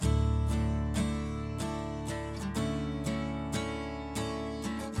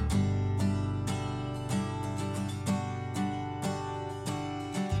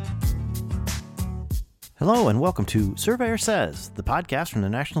Hello and welcome to Surveyor Says, the podcast from the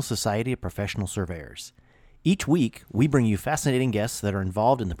National Society of Professional Surveyors. Each week, we bring you fascinating guests that are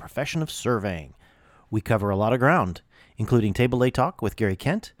involved in the profession of surveying. We cover a lot of ground, including Table A Talk with Gary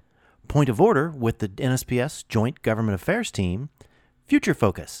Kent, Point of Order with the NSPS Joint Government Affairs Team, Future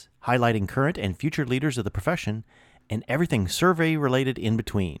Focus, highlighting current and future leaders of the profession, and everything survey-related in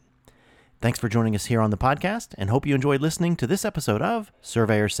between. Thanks for joining us here on the podcast, and hope you enjoyed listening to this episode of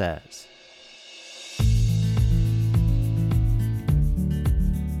Surveyor Says.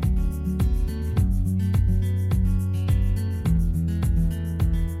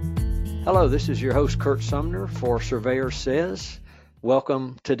 Hello, this is your host, Curt Sumner for Surveyors Says.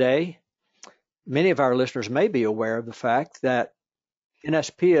 Welcome today. Many of our listeners may be aware of the fact that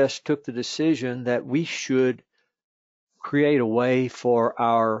NSPS took the decision that we should create a way for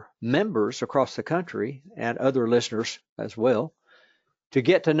our members across the country and other listeners as well to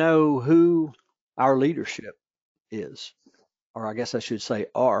get to know who our leadership is, or I guess I should say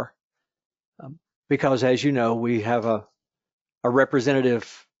are, because as you know, we have a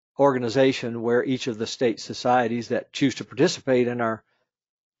representative organization where each of the state societies that choose to participate in our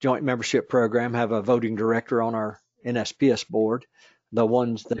joint membership program have a voting director on our NSPS board.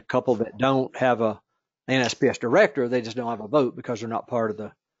 The couple that don't have a NSPS director, they just don't have a vote because they're not part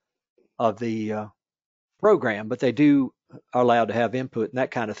of the program, but they are allowed to have input and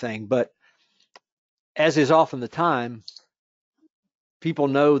that kind of thing. But as is often the time, people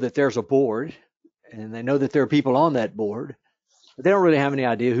know that there's a board and they know that there are people on that board. They don't really have any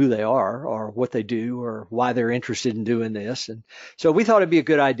idea who they are or what they do or why they're interested in doing this. And so we thought it'd be a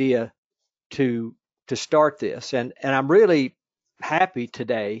good idea to start this. And I'm really happy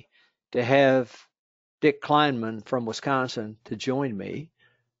today to have Dick Kleinmann from Wisconsin to join me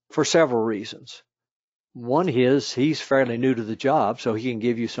for several reasons. One is he's fairly new to the job, so he can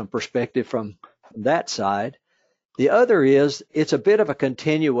give you some perspective from that side. The other is it's a bit of a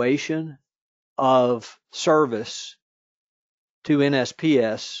continuation of service to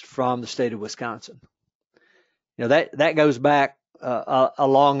NSPS from the state of Wisconsin. You know, that goes back a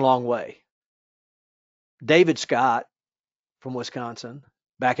long, long way. David Scott from Wisconsin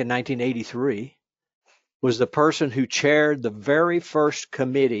back in 1983 was the person who chaired the very first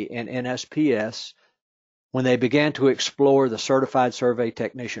committee in NSPS when they began to explore the Certified Survey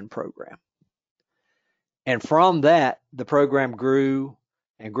Technician program. And from that, the program grew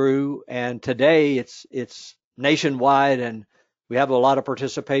and grew, and today it's nationwide, and we have a lot of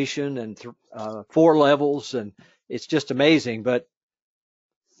participation and 4 levels, and it's just amazing. But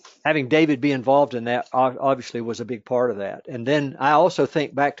having David be involved in that obviously was a big part of that. And then I also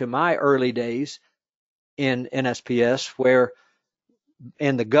think back to my early days in NSPS, where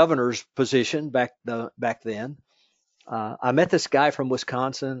in the governor's position back then, I met this guy from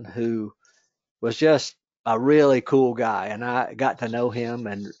Wisconsin who was just a really cool guy, and I got to know him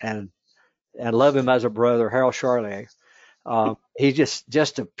and love him as a brother, Harold Charlier. He's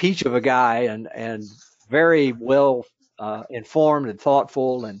just a peach of a guy and very well informed and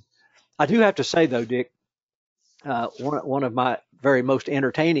thoughtful. And I do have to say, though, Dick, one of my very most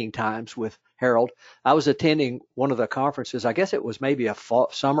entertaining times with Harold, I was attending one of the conferences. I guess it was maybe a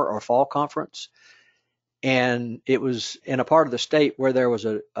summer or fall conference, and it was in a part of the state where there was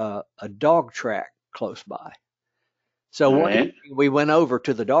a dog track close by. So one evening we went over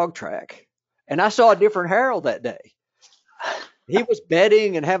to the dog track, and I saw a different Harold that day. He was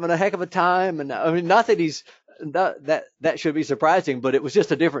betting and having a heck of a time, and I mean, not that that should be surprising, but it was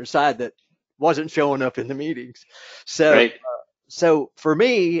just a different side that wasn't showing up in the meetings. So, right. So for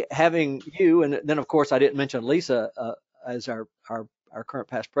me, having you, and then of course I didn't mention Lisa as our current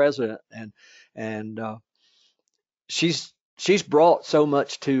past president, and she's brought so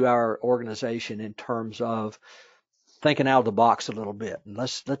much to our organization in terms of thinking out of the box a little bit, and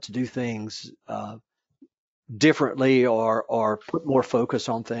let's do things differently or put more focus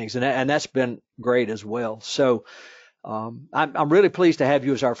on things, and that's been great as well. So I'm really pleased to have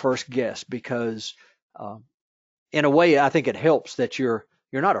you as our first guest because in a way I think it helps that you're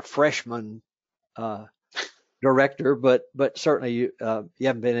not a freshman director, but certainly you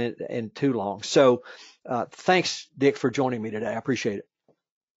haven't been in too long. So thanks, Dick, for joining me today. I appreciate it.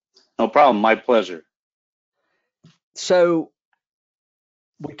 No problem. My pleasure. So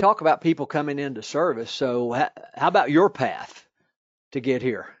we talk about people coming into service. So how about your path to get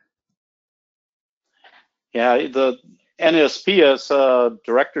here? Yeah, the NSPS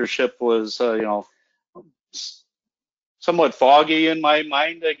directorship was, somewhat foggy in my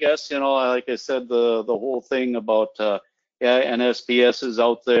mind, I guess. Like I said, the whole thing about, NSPS is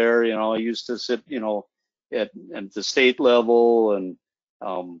out there. I used to sit, at the state level and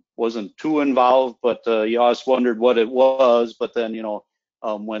wasn't too involved, but you always wondered what it was. But then,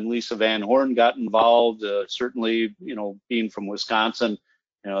 when Lisa Van Horn got involved, certainly, being from Wisconsin,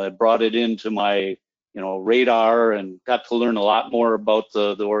 it brought it into my, radar, and got to learn a lot more about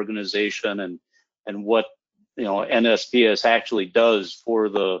the organization and what, NSPS actually does for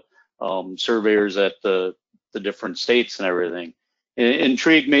the surveyors at the different states and everything. It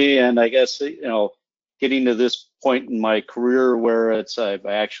intrigued me, and I guess, getting to this point in my career where I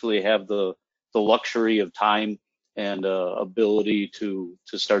actually have the luxury of time and ability to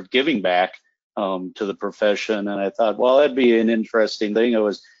start giving back to the profession. And I thought, well, that'd be an interesting thing. I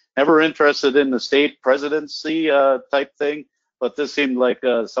was never interested in the state presidency type thing, but this seemed like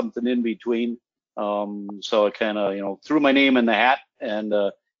something in between. So I kind of, threw my name in the hat, and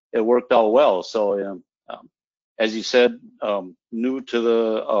it worked out well. So as you said, new to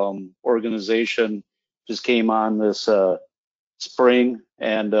the organization, just came on this spring,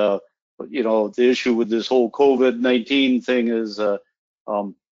 and the issue with this whole COVID-19 thing is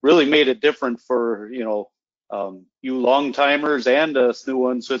really made it different for you long timers and us new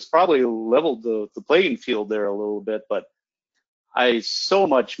ones. So it's probably leveled the playing field there a little bit. But I so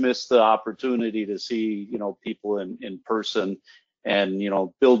much miss the opportunity to see people in person, and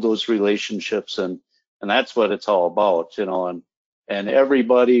build those relationships, and that's what it's all about, and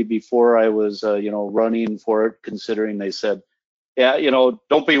everybody before I was running for it, considering, they said, yeah,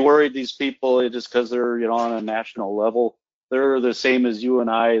 don't be worried, these people, just because they're on a national level, they're the same as you and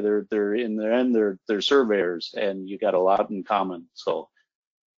I. They're in the end, they're surveyors, and you got a lot in common. So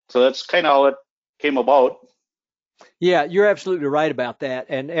that's kind of how it came about. Yeah, you're absolutely right about that.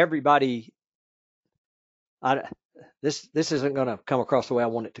 And everybody, this isn't going to come across the way I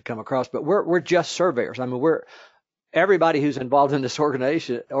want it to come across, but we're just surveyors. I mean, everybody who's involved in this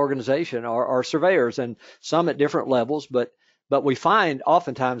organization are surveyors, and some at different levels. But we find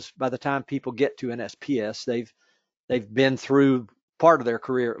oftentimes by the time people get to NSPS, they've been through part of their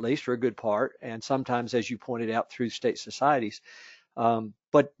career, at least, or a good part, and sometimes, as you pointed out, through state societies.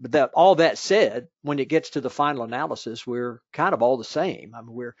 But all that said, when it gets to the final analysis, we're kind of all the same. I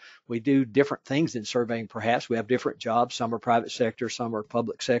mean, we do different things in surveying. Perhaps we have different jobs. Some are private sector, some are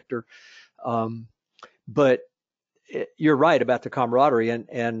public sector. But you're right about the camaraderie,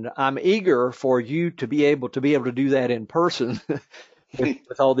 and I'm eager for you to be able to do that in person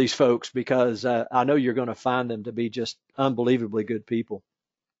with all these folks, because I know you're going to find them to be just unbelievably good people.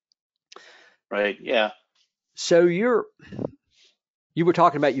 Right. Yeah. So you were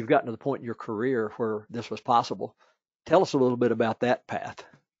talking about, you've gotten to the point in your career where this was possible. Tell us a little bit about that path.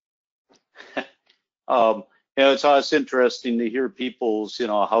 It's always interesting to hear people's,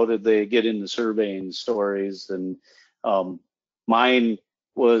 how did they get into surveying stories, and mine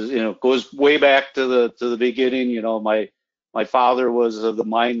was, goes way back to the beginning. My father was of the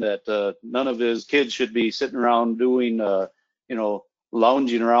mind that none of his kids should be sitting around doing,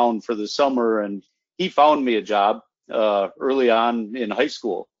 lounging around for the summer, and he found me a job early on in high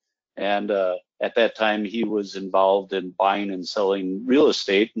school, and at that time he was involved in buying and selling real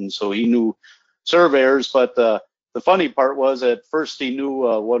estate, and so he knew surveyors. But the funny part was, at first he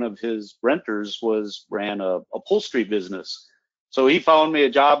knew one of his renters ran a upholstery business, so he found me a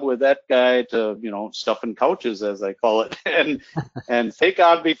job with that guy to stuffing couches, as I call it, and thank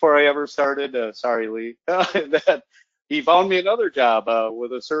God before I ever started, sorry Lee, that he found me another job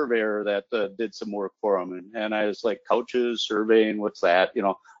with a surveyor that did some work for him. And I was like, couches, surveying, what's that?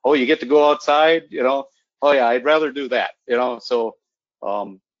 Oh, you get to go outside, oh yeah, I'd rather do that, So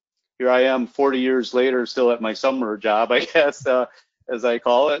here I am 40 years later, still at my summer job, I guess, as I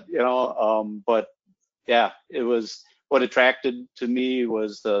call it, but yeah, it was, what attracted to me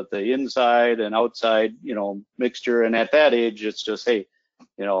was the inside and outside, mixture. And at that age, it's just, hey,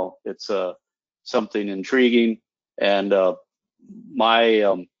 it's something intriguing. And how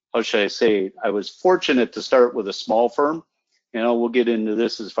should I say, I was fortunate to start with a small firm. We'll get into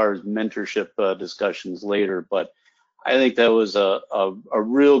this as far as mentorship discussions later, but I think that was a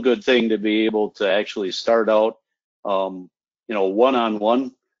real good thing to be able to actually start out,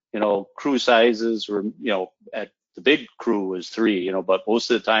 one-on-one. Crew sizes were, at the big crew was 3, but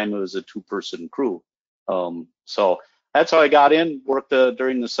most of the time it was a 2-person crew. So that's how I got in, worked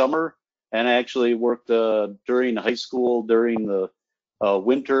during the summer. And I actually worked during high school, during the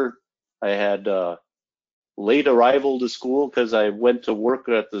winter. I had late arrival to school because I went to work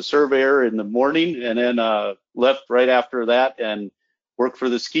at the Surveyor in the morning, and then left right after that and worked for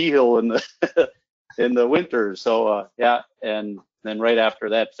the ski hill in the in the winter. So yeah, and then right after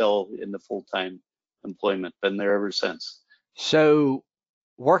that fell into full-time employment. Been there ever since. So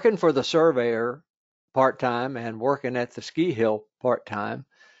working for the Surveyor, part-time and working at the ski hill part-time.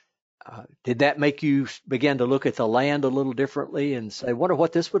 Did that make you begin to look at the land a little differently and say, wonder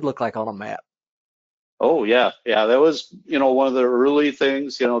what this would look like on a map? Oh yeah, yeah. That was, one of the early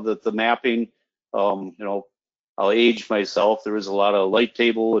things, the mapping. I'll age myself. There was a lot of light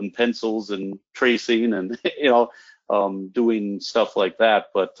table and pencils and tracing and doing stuff like that.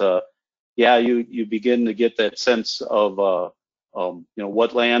 But yeah, you begin to get that sense of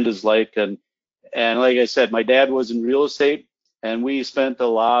what land is like. And like I said, my dad was in real estate, and we spent a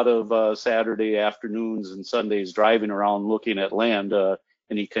lot of Saturday afternoons and Sundays driving around looking at land.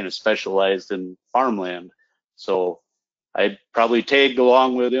 And he kind of specialized in farmland. So I probably tagged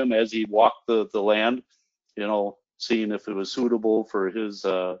along with him as he walked the land, seeing if it was suitable for his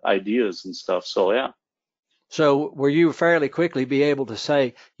ideas and stuff. So yeah. So were you fairly quickly be able to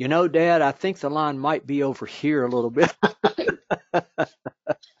say, Dad, I think the line might be over here a little bit?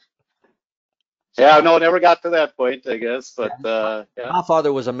 Yeah, no, never got to that point, I guess. But yeah. My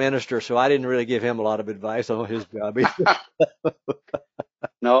father was a minister, so I didn't really give him a lot of advice on his job either.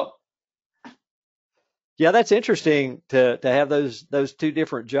 No. Yeah, that's interesting to have those two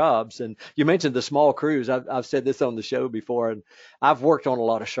different jobs. And you mentioned the small crews. I've said this on the show before, and I've worked on a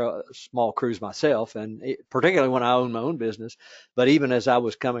lot of small crews myself, and particularly when I owned my own business. But even as I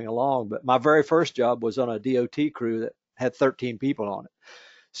was coming along, but my very first job was on a DOT crew that had 13 people on it.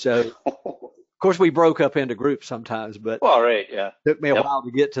 So, of course, we broke up into groups sometimes, but well, right, yeah, it took me a while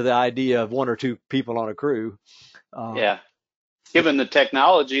to get to the idea of one or two people on a crew. Yeah. Given the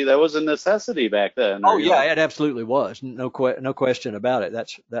technology, that was a necessity back then. Oh yeah, it absolutely was. No question about it.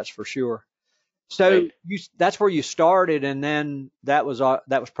 That's for sure. So right. That's where you started, and then was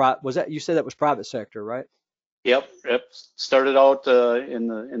that you said that was private sector, right? Yep. Started out in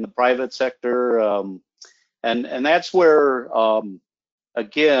the private sector, and that's where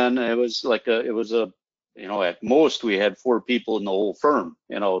again it was at most we had 4 people in the whole firm,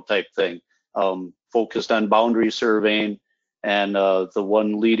 type thing, focused on boundary surveying. And the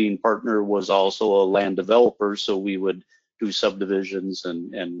one leading partner was also a land developer, so we would do subdivisions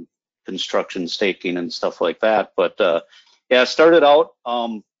and construction staking and stuff like that. But yeah, started out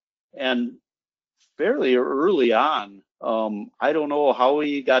and fairly early on. I don't know how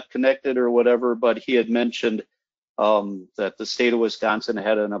he got connected or whatever, but he had mentioned that the state of Wisconsin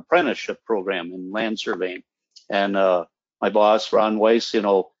had an apprenticeship program in land surveying, and my boss Ron Weiss,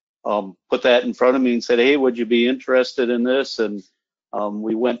 put that in front of me and said, hey, would you be interested in this? And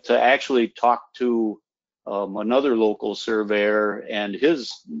we went to actually talk to another local surveyor and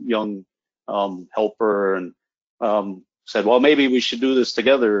his young helper, and said, well, maybe we should do this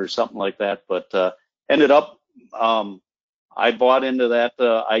together or something like that. But ended up, I bought into that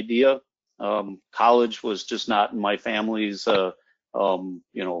idea. College was just not in my family's,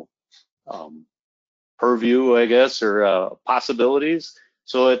 purview, I guess, or possibilities.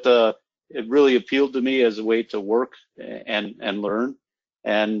 So it really appealed to me as a way to work and learn.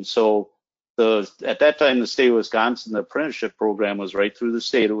 And so at that time, the state of Wisconsin, the apprenticeship program was right through the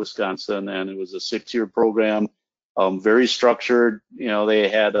state of Wisconsin, and it was a 6-year program, very structured. They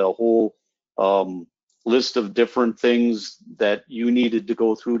had a whole list of different things that you needed to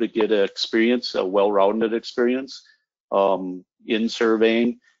go through to get an experience, a well-rounded experience in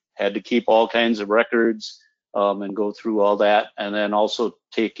surveying. Had to keep all kinds of records and go through all that, and then also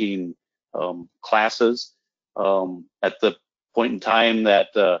taking classes at the point in time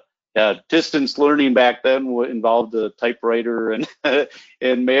that distance learning back then involved a typewriter and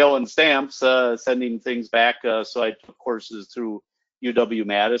and mail and stamps, sending things back. So I took courses through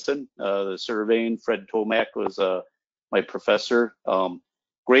UW-Madison, the surveying. Fred Tomac was my professor.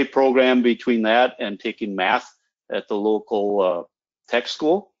 Great program between that and taking math at the local tech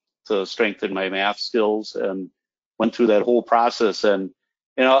school to strengthen my math skills, and went through that whole process. And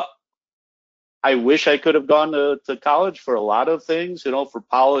I wish I could have gone to college for a lot of things, for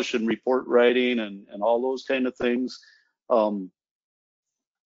polish and report writing and all those kind of things.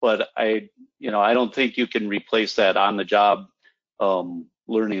 But I don't think you can replace that on the job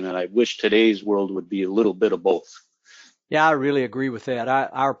learning. And I wish today's world would be a little bit of both. Yeah, I really agree with that.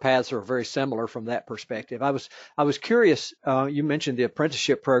 Our paths are very similar from that perspective. I was curious. You mentioned the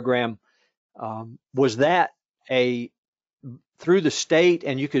apprenticeship program. Was that through the state,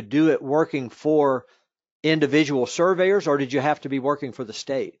 and you could do it working for individual surveyors, or did you have to be working for the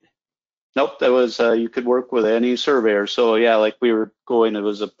state? Nope, that was you could work with any surveyor. So yeah, like we were going, it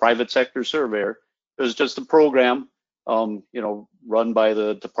was a private sector surveyor. It was just a program, run by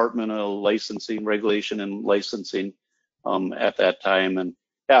the Department of Licensing, Regulation and Licensing at that time. And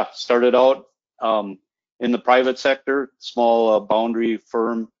yeah, started out in the private sector, small boundary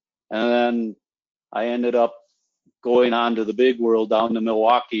firm, and then I ended up going on to the big world down to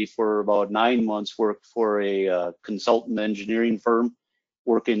Milwaukee for about 9 months, worked for a consultant engineering firm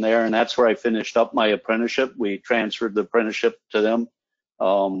working there. And that's where I finished up my apprenticeship. We transferred the apprenticeship to them.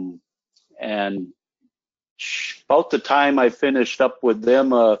 And about the time I finished up with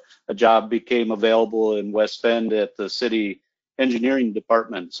them, a job became available in West Bend at the city engineering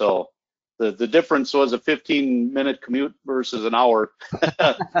department. So the difference was a 15-minute commute versus an hour.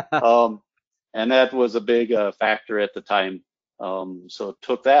 And that was a big factor at the time. So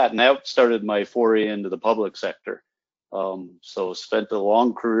took that, and that started my foray into the public sector. So spent a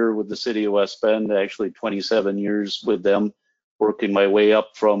long career with the city of West Bend, actually 27 years with them, working my way up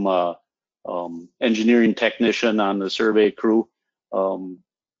from engineering technician on the survey crew,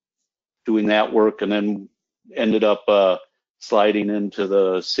 doing that work, and then ended up sliding into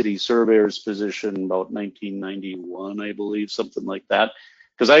the city surveyor's position about 1991, I believe, something like that.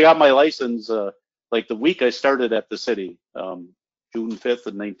 Because I got my license like the week I started at the city, June 5th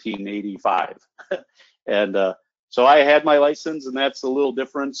of 1985. And so I had my license, and that's a little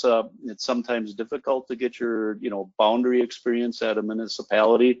difference. It's sometimes difficult to get your, boundary experience at a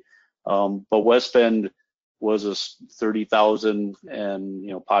municipality. But West Bend was a 30,000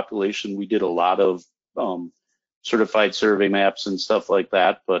 and population. We did a lot of certified survey maps and stuff like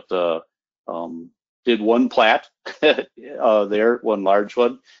that, but did one plat there, one large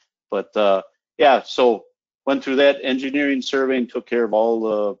one. But yeah, so went through that engineering surveying, took care of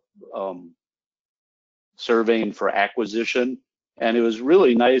all the surveying for acquisition. And it was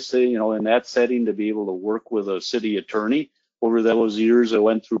really nice, in that setting to be able to work with a city attorney. Over those years, I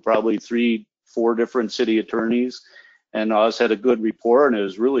went through probably 3-4 different city attorneys, and I always had a good rapport, and it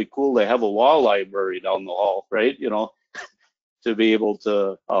was really cool to have a law library down the hall, right? To be able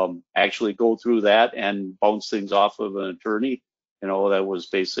to actually go through that and bounce things off of an attorney, that was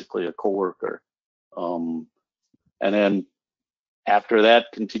basically a coworker. And then after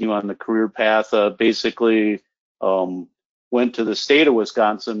that, continue on the career path, basically went to the state of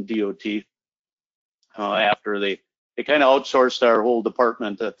Wisconsin DOT after they kind of outsourced our whole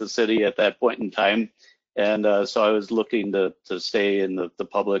department at the city at that point in time. And so I was looking to stay in the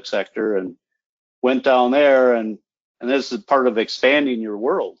public sector, and went down there, and this is part of expanding your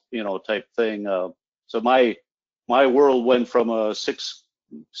world, type thing. So my world went from a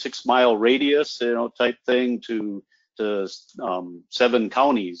 6-mile radius, type thing to 7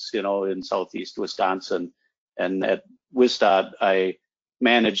 counties, in southeast Wisconsin. And at WisDOT, I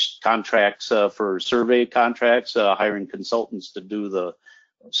managed contracts for survey contracts, hiring consultants to do the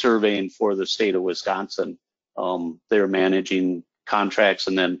surveying for the state of Wisconsin. They're managing contracts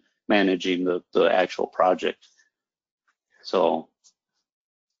and then managing the actual project. So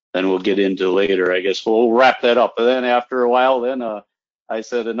then we'll get into later, I guess we'll wrap that up. And then after a while, then I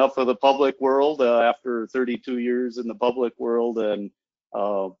said enough of the public world after 32 years in the public world. And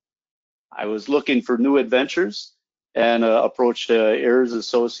I was looking for new adventures, and approached Ayers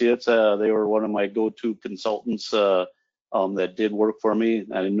Associates. They were one of my go-to consultants that did work for me.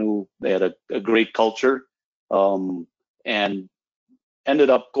 I knew they had a great culture, and ended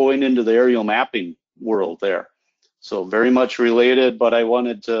up going into the aerial mapping world there. So very much related, but I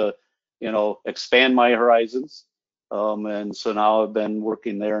wanted to, expand my horizons. And so now I've been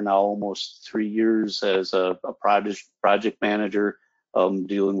working there now almost 3 years as a project manager,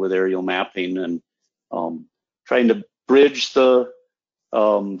 dealing with aerial mapping, and trying to bridge the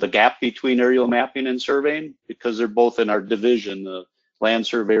gap between aerial mapping and surveying, because they're both in our division. The land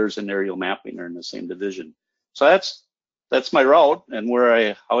surveyors and aerial mapping are in the same division. So that's my route and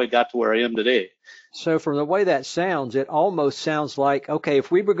how I got to where I am today. So from the way that sounds, it almost sounds like, okay,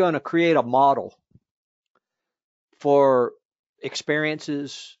 if we were going to create a model for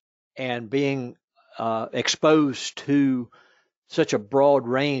experiences and being exposed to such a broad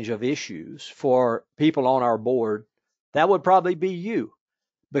range of issues for people on our board, that would probably be you,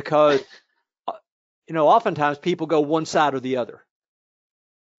 because oftentimes people go one side or the other.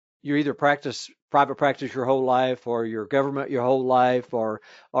 You either practice private practice your whole life, or your government your whole life, or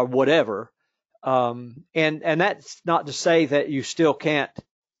whatever. And that's not to say that you still can't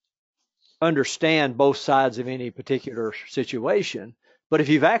understand both sides of any particular situation. But if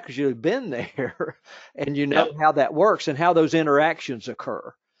you've actually been there and you know how that works and how those interactions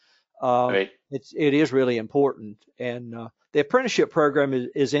occur, Right. it is really important. And the apprenticeship program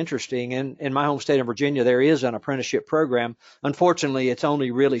is interesting. And in my home state of Virginia, there is an apprenticeship program. Unfortunately, it's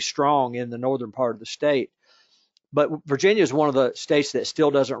only really strong in the northern part of the state. But Virginia is one of the states that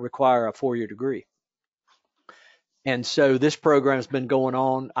still doesn't require a 4-year degree. And so this program has been going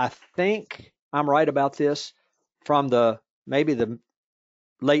on, I think I'm right about this, from maybe the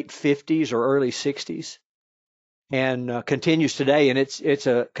late 50s or early 60s, and continues today. And it's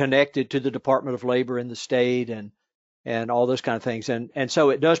connected to the Department of Labor in the state and all those kind of things. And so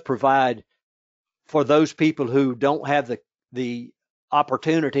it does provide for those people who don't have the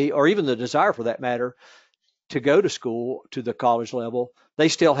opportunity or even the desire, for that matter, to go to school to the college level. They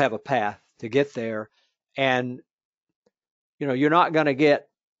still have a path to get there. And you're not going to get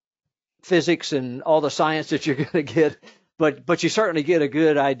physics and all the science that you're going to get, but you certainly get a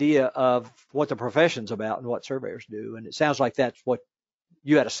good idea of what the profession's about and what surveyors do. And it sounds like that's what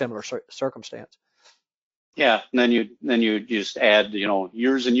you had, a similar circumstance. Yeah, and then you just add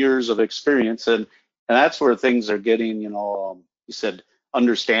years and years of experience, and that's where things are getting. You said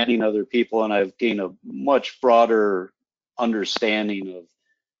understanding other people, and I've gained a much broader understanding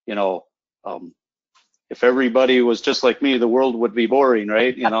of if everybody was just like me, the world would be boring,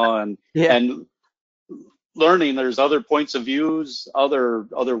 right? And Yeah. and learning there's other points of views, other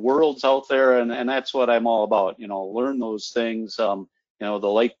worlds out there, and that's what I'm all about. Learn those things. The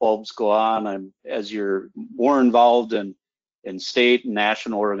light bulbs go on, as you're more involved in state and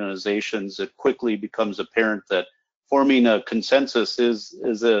national organizations, it quickly becomes apparent that forming a consensus is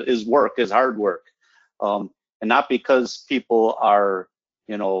hard work, and not because people are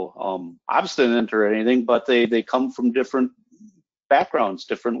obstinate or anything, but they come from different backgrounds,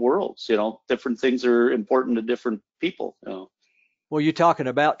 different worlds. Different things are important to different people. Well, you're talking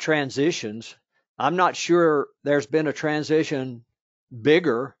about transitions. I'm not sure there's been a transition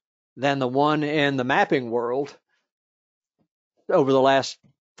bigger than the one in the mapping world over the last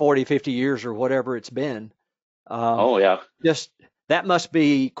 40, 50 years or whatever it's been. Oh yeah. Just that must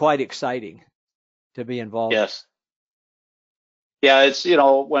be quite exciting to be involved. Yes. Yeah, it's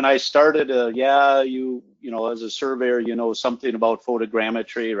when I started, as a surveyor, something about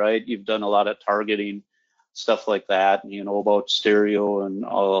photogrammetry, right? You've done a lot of targeting, stuff like that, and about stereo and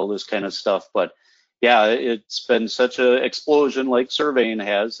all this kind of stuff. But yeah, it's been such an explosion like surveying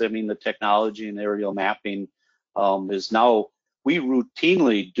has. I mean, the technology and aerial mapping is now, we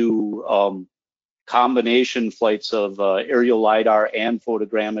routinely do combination flights of aerial LiDAR and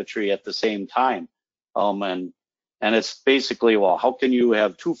photogrammetry at the same time. And it's basically, well, how can you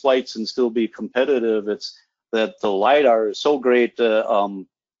have two flights and still be competitive? It's that the LiDAR is so great that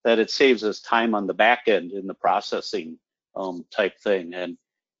it saves us time on the back end in the processing type thing, and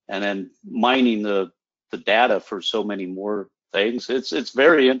then mining the data for so many more things. It's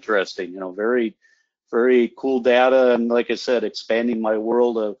very interesting, very, very cool data. And like I said, expanding my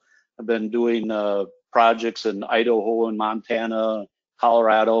world. I've been doing projects in Idaho and Montana,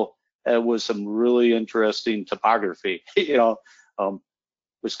 Colorado. It was some really interesting topography.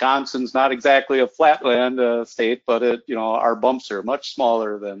 Wisconsin's not exactly a flatland state, but our bumps are much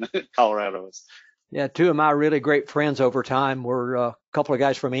smaller than Colorado's. Yeah, two of my really great friends over time were a couple of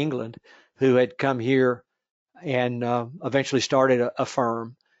guys from England who had come here and eventually started a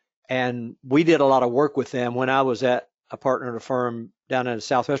firm. And we did a lot of work with them when I was at a partner in a firm down in the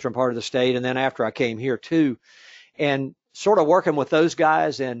southwestern part of the state, and then after I came here too, and sort of working with those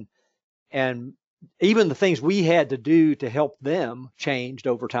guys, and even the things we had to do to help them changed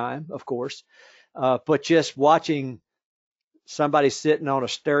over time, of course. But just watching somebody sitting on a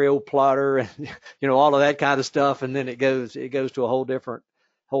stereo plotter and all of that kind of stuff, and then it goes to a whole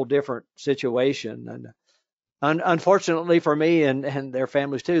different situation. And unfortunately for me and their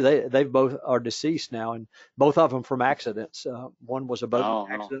families too, they both are deceased now, and both of them from accidents. One was a boat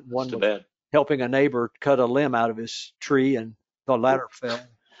accident, one was bad. helping a neighbor cut a limb out of his tree, and the ladder fell.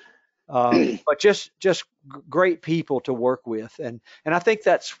 But just great people to work with, and I think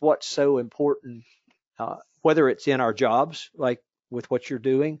that's what's so important, whether it's in our jobs like with what you're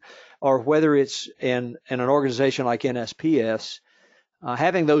doing, or whether it's in an organization like NSPS,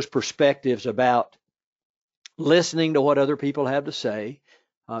 having those perspectives about listening to what other people have to say.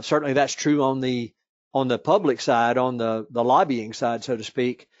 Certainly that's true on the public side, on the lobbying side, so to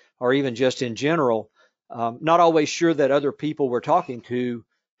speak, or even just in general. Not always sure that other people we're talking to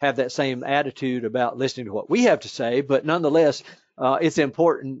have that same attitude about listening to what we have to say, but nonetheless, it's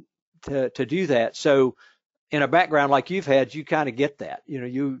important to do that. So in a background like you've had, you kind of get that.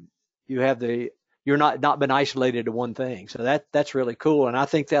 You have you're not been isolated to one thing. So that's really cool. And I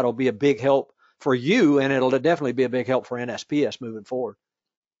think that'll be a big help for you, and it'll definitely be a big help for NSPS moving forward.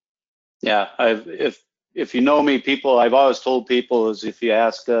 Yeah, if you know me, I've always told people is if you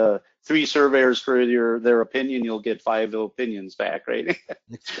ask 3 surveyors for their opinion, you'll get 5 opinions back, right?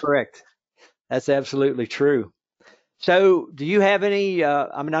 That's correct. That's absolutely true. So do you have any,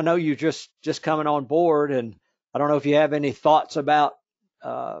 I know you just coming on board, and I don't know if you have any thoughts about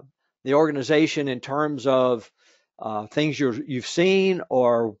the organization in terms of things you've seen,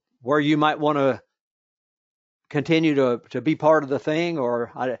 or where you might want to continue to be part of the thing,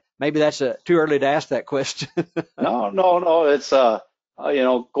 or maybe that's too early to ask that question. No. It's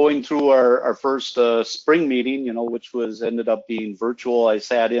going through our first spring meeting, which ended up being virtual. I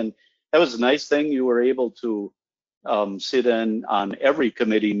sat in. That was a nice thing. You were able to sit in on every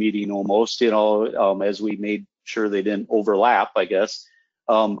committee meeting almost, as we made sure they didn't overlap, I guess.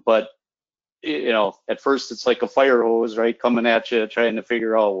 But at first it's like a fire hose, right, coming at you, trying to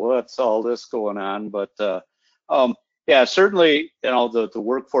figure out what's all this going on. But yeah, certainly, the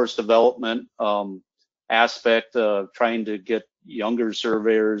workforce development aspect of trying to get younger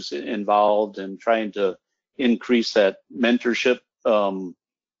surveyors involved and trying to increase that mentorship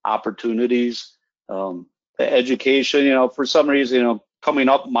opportunities. The education, for some reason, coming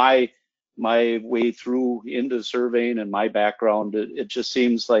up my way through into surveying and my background, it just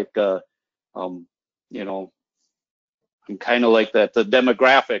seems like I'm kind of like that, the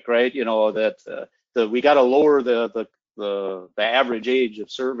demographic, right? That we got to lower the average age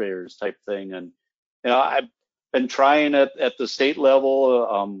of surveyors type thing. And I've been trying at the state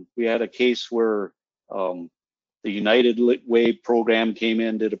level. We had a case where the United Way program came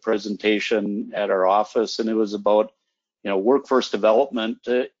in, did a presentation at our office, and it was about workforce development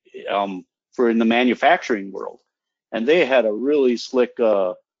for in the manufacturing world. And they had a really slick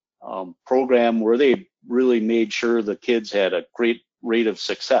program where they really made sure the kids had a great rate of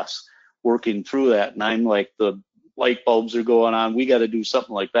success working through that. And I'm like, the light bulbs are going on. We got to do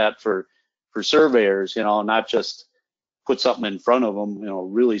something like that for surveyors, not just put something in front of them,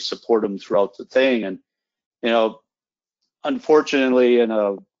 really support them throughout the thing. And, unfortunately, in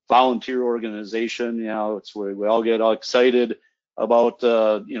a volunteer organization, it's where we all get all excited about,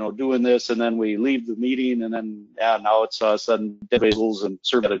 doing this, and then we leave the meeting, and then, now it's sudden individuals and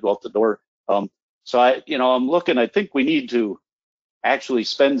survey to go out the door. So I'm looking, I think we need to actually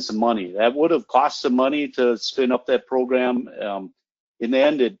spend some money. That would have cost some money to spin up that program. In the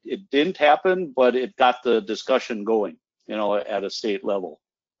end, it didn't happen, but it got the discussion going, at a state level,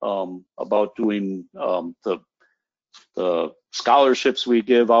 about doing the scholarships we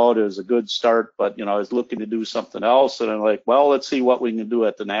give out is a good start, but I was looking to do something else, and I'm like, well, let's see what we can do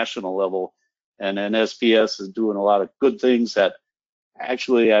at the national level. And NSPS is doing a lot of good things that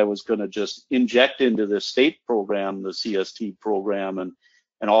actually I was going to just inject into the state program, the CST program, and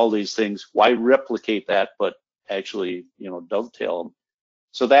all these things. Why replicate that, but actually, dovetail them.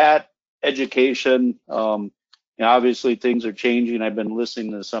 So that education, obviously things are changing. I've been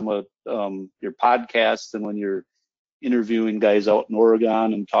listening to some of your podcasts, and when you're interviewing guys out in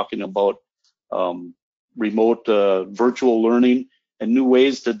Oregon and talking about remote virtual learning and new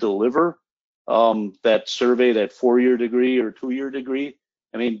ways to deliver that survey, that 4-year degree or 2-year degree.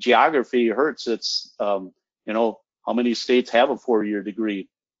 I mean, geography hurts. It's, how many states have a 4-year degree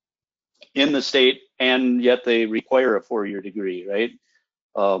in the state, and yet they require a 4-year degree, right?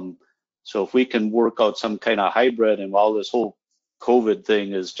 So if we can work out some kind of hybrid, and while this whole COVID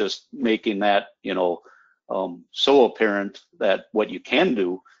thing is just making that, so apparent that what you can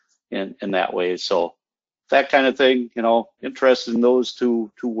do in that way. So that kind of thing, interested in those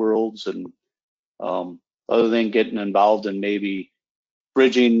two worlds, and other than getting involved in maybe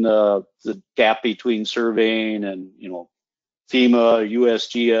bridging the gap between surveying and, FEMA,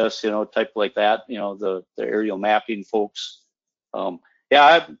 USGS, type like that, the aerial mapping folks.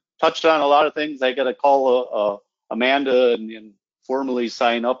 I've touched on a lot of things. I got to call Amanda and formally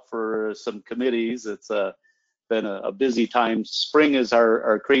sign up for some committees. It's been a busy time. Spring is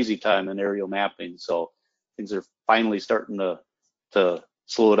our crazy time in aerial mapping, so things are finally starting to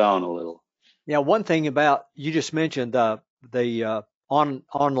slow down a little. Yeah, one thing about, you just mentioned the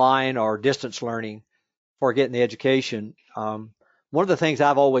online or distance learning for getting the education. One of the things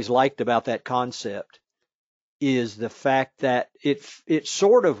I've always liked about that concept is the fact that it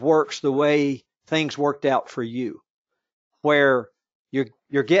sort of works the way things worked out for you, where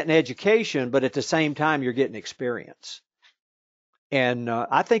you're getting education, but at the same time you're getting experience. And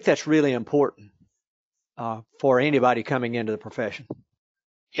I think that's really important for anybody coming into the profession.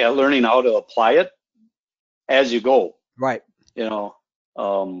 Yeah, learning how to apply it as you go. Right.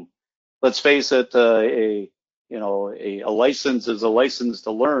 Let's face it, a license is a license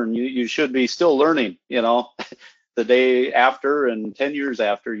to learn. You should be still learning, the day after and 10 years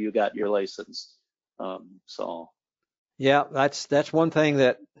after you got your license. Yeah, that's one thing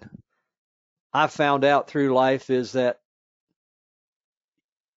that I've found out through life, is that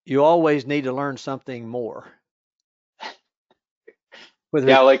you always need to learn something more.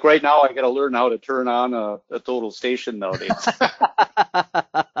 Like right now, I got to learn how to turn on a total station nowadays.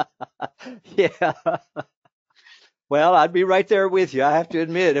 Yeah. Well, I'd be right there with you. I have to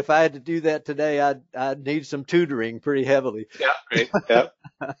admit, if I had to do that today, I'd need some tutoring pretty heavily. Yeah, great. Yeah.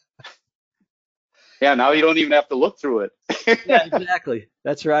 Yeah, now you don't even have to look through it. Yeah, exactly.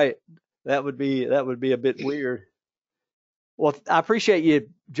 That's right. That would be a bit weird. Well, I appreciate you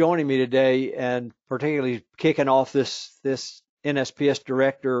joining me today, and particularly kicking off this NSPS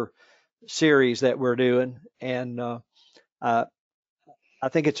Director series that we're doing. And I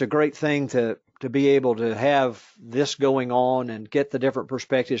think it's a great thing to be able to have this going on and get the different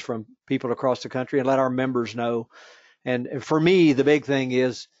perspectives from people across the country and let our members know. And for me, the big thing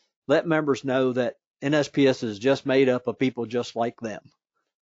is let members know that NSPS is just made up of people just like them.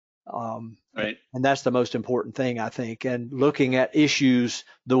 Right. And that's the most important thing, I think. And looking at issues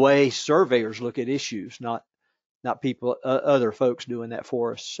the way surveyors look at issues, not people, other folks doing that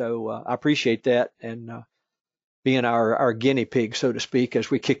for us. So I appreciate that, and being our guinea pig, so to speak, as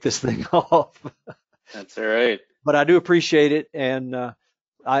we kick this thing off. That's all right. But I do appreciate it, and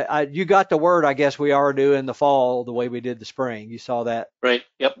you got the word. I guess we are doing the fall the way we did the spring. You saw that, Right.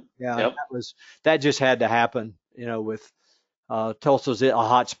 Yep. yeah. Yep. That just had to happen, with Tulsa's a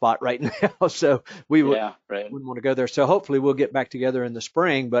hot spot right now, so we wouldn't want to go there. So hopefully we'll get back together in the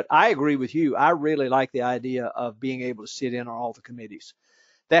spring. But I agree with you. I really like the idea of being able to sit in on all the committees.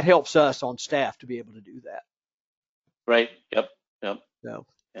 That helps us on staff to be able to do that. Right. Yep. So,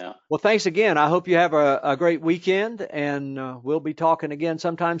 yeah. Well, thanks again. I hope you have a great weekend, and we'll be talking again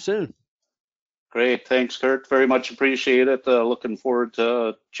sometime soon. Great. Thanks, Curt. Very much appreciate it. Looking forward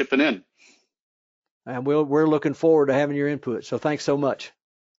to chipping in. And we're looking forward to having your input. So thanks so much.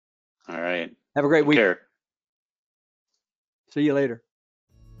 All right. Have a great week. Take care. See you later.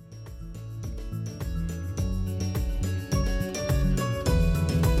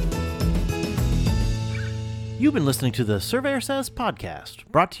 You've been listening to the Surveyor Says podcast,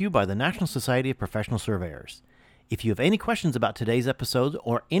 brought to you by the National Society of Professional Surveyors. If you have any questions about today's episode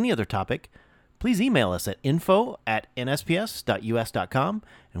or any other topic, please email us at info@nsps.us.com,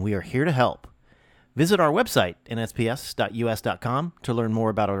 and we are here to help. Visit our website, nsps.us.com, to learn more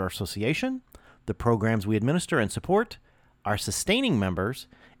about our association, the programs we administer and support, our sustaining members,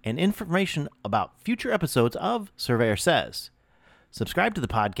 and information about future episodes of Surveyor Says. Subscribe to the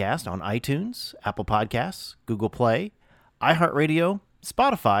podcast on iTunes, Apple Podcasts, Google Play, iHeartRadio,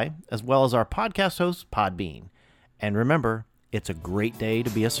 Spotify, as well as our podcast host, Podbean. And remember, it's a great day to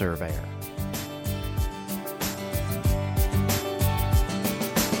be a surveyor.